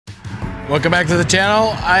Welcome back to the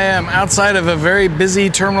channel. I am outside of a very busy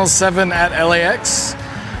Terminal 7 at LAX.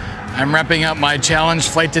 I'm wrapping up my challenge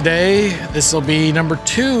flight today. This will be number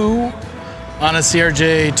 2 on a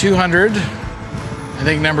CRJ-200. I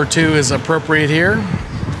think number 2 is appropriate here.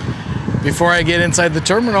 Before I get inside the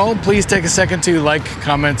terminal, please take a second to like,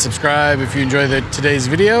 comment, subscribe if you enjoy today's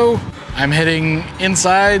video. I'm heading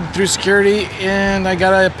inside through security and I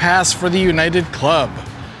got a pass for the United Club.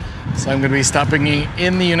 So I'm going to be stopping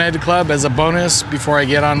in the United Club as a bonus before I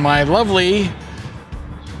get on my lovely,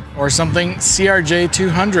 or something,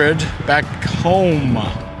 CRJ-200 back home.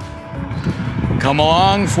 Come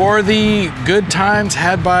along for the good times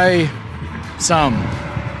had by some.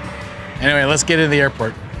 Anyway, let's get into the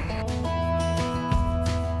airport.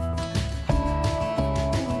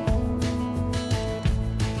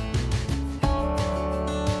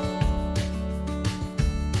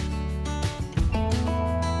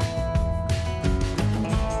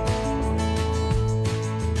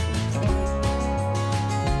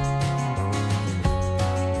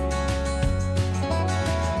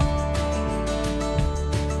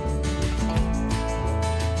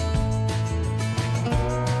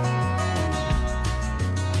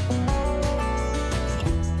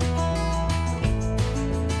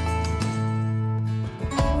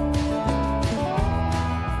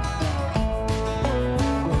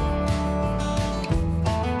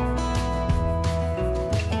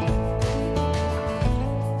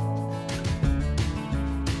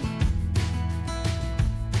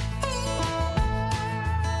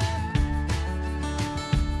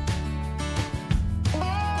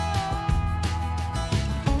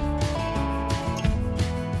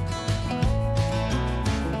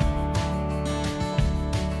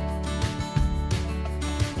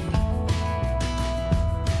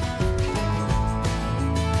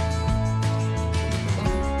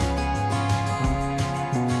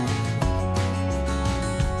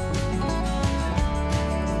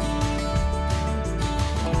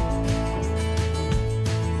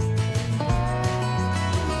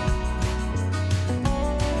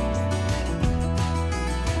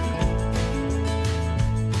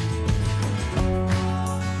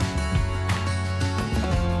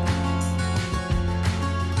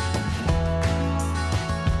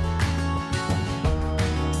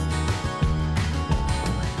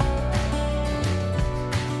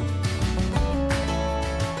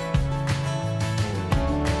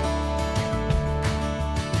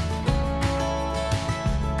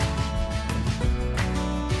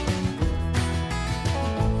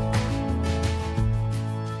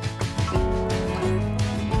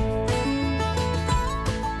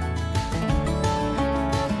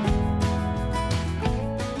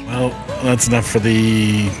 Well, that's enough for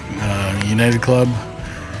the United Club.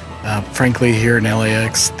 Frankly, here in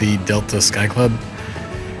LAX, the Delta Sky Club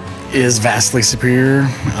is vastly superior.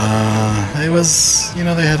 It was, you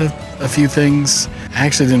know, they had a few things. I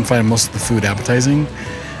actually didn't find most of the food appetizing.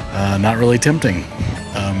 Not really tempting.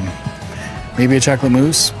 Maybe a chocolate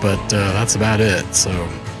mousse, but that's about it. So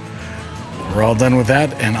we're all done with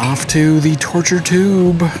that and off to the torture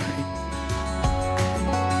tube.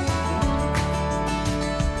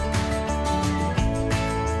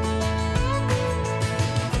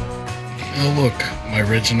 Oh look, my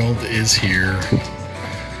Reginald is here.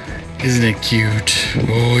 Isn't it cute?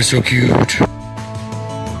 Oh, it's so cute.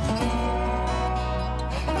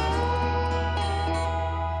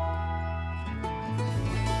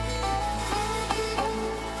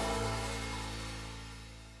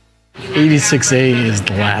 '86A is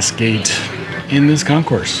the last gate in this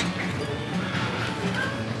concourse.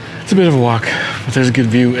 It's a bit of a walk, but there's a good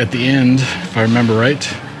view at the end, if I remember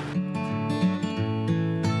right.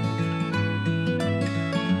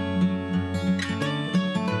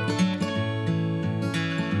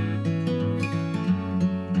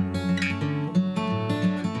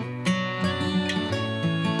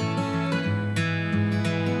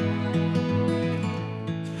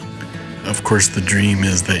 Of course, the dream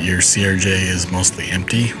is that your CRJ is mostly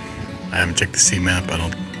empty. I haven't checked the C-map.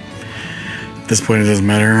 At this point, it doesn't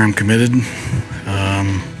matter. I'm committed.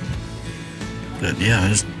 But yeah,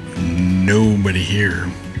 there's nobody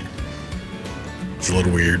here. It's a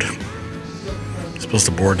little weird. I'm supposed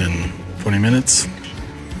to board in 20 minutes.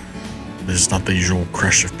 There's not the usual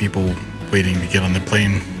crush of people waiting to get on the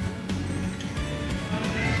plane.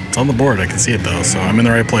 It's on the board. I can see it though, so I'm in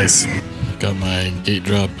the right place. Got my gate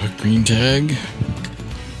drop green tag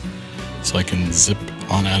so I can zip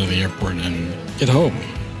on out of the airport and get home.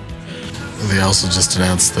 They also just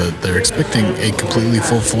announced that they're expecting a completely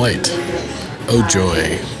full flight. Oh joy,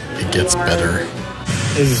 it gets better.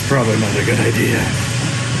 This is probably not a good idea.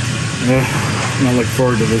 I'm not looking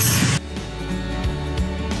forward to this.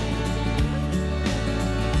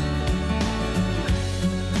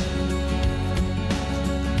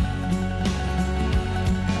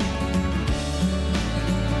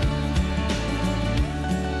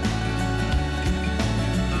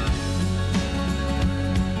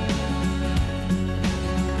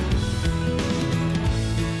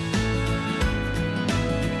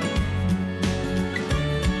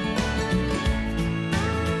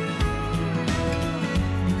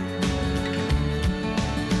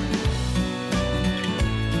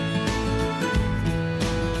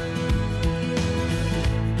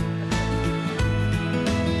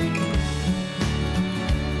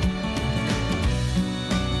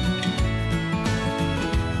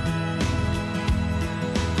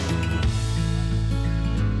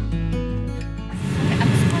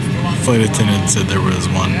 flight attendant said there was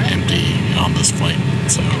one empty on this flight,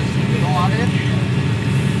 so.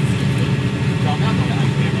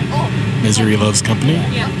 Misery loves company.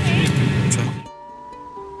 Yeah.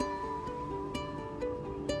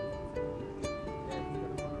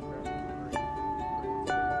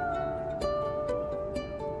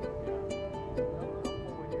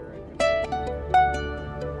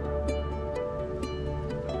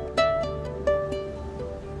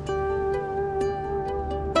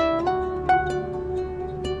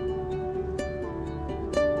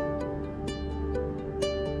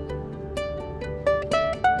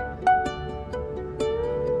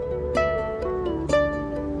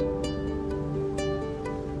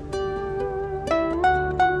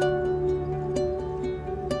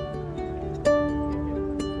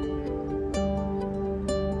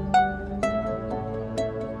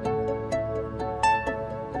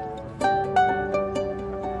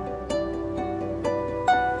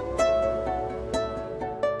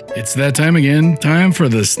 It's that time again. Time for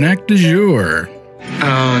the snack du jour.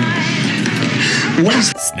 What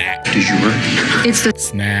is snack du jour? It's the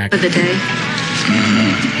snack of the day.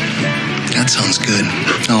 That sounds good.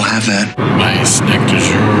 I'll have that. My snack du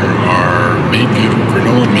jour are made-good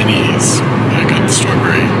granola minis. I got the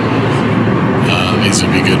strawberry. These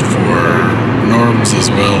would be good for norms as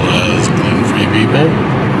well as gluten-free people.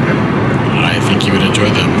 I think you would enjoy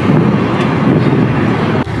them.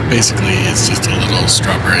 Basically, it's just a little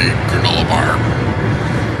strawberry granola bar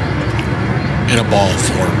in a ball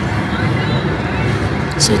form.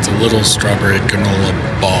 So it's a little strawberry granola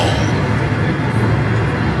ball.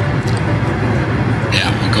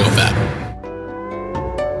 Yeah, we'll go with that.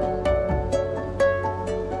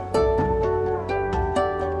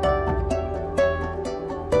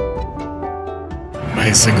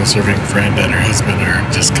 My single-serving friend and her husband are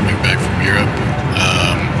just coming back from Europe.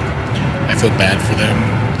 I feel bad for them.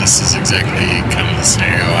 This is exactly kind of the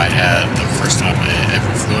scenario I had the first time I ever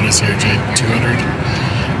flew on a CRJ-200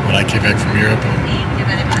 when I came back from Europe.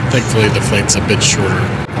 Thankfully, the flight's a bit shorter.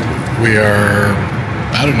 We are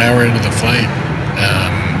about an hour into the flight.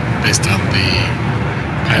 Based on the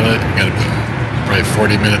pilot, we got probably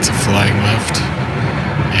 40 minutes of flying left,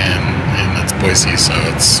 and that's Boise, so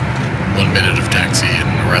it's 1 minute of taxi and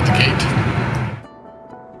we're at the gate.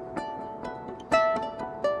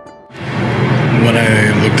 When I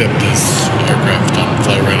looked up this aircraft on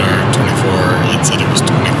FlightRadar 24, it said it was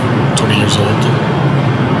 20 years old.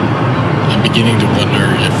 I'm beginning to wonder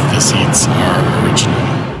if the seats are original.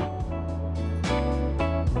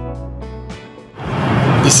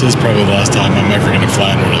 This is probably the last time I'm ever going to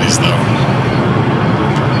fly in one of these, though.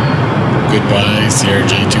 Goodbye,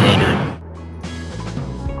 CRJ-200.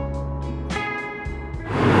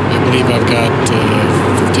 I believe I've got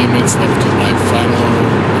 15 minutes left of my final,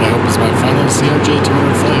 what I hope is my final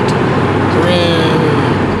CRJ-200 flight. Hooray!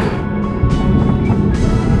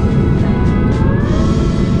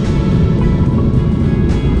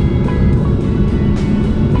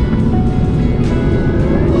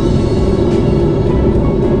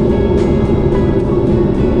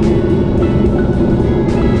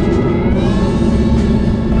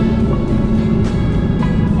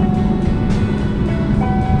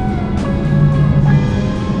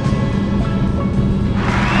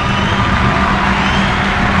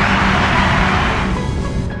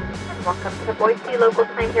 Welcome to Boise. Local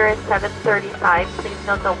time here is 7:35. Please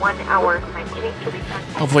note the 1 hour time change will be done.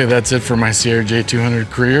 Hopefully that's it for my CRJ-200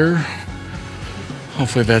 career.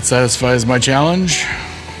 Hopefully that satisfies my challenge.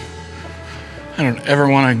 I don't ever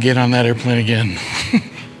want to get on that airplane again.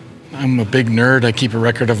 I'm a big nerd. I keep a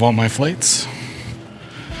record of all my flights.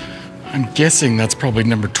 I'm guessing that's probably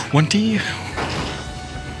number 20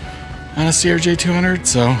 on a CRJ-200,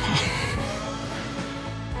 so...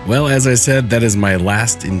 Well, as I said, that is my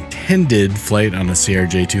last intended flight on a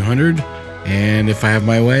CRJ-200, and if I have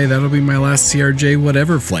my way, that'll be my last CRJ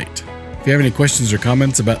whatever flight. If you have any questions or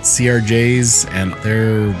comments about CRJs and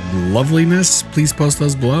their loveliness, please post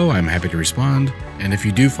those below. I'm happy to respond. And if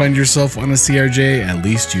you do find yourself on a CRJ, at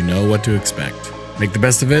least you know what to expect. Make the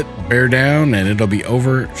best of it, bear down, and it'll be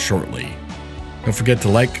over shortly. Don't forget to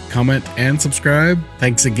like, comment, and subscribe.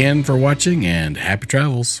 Thanks again for watching, and happy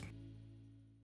travels.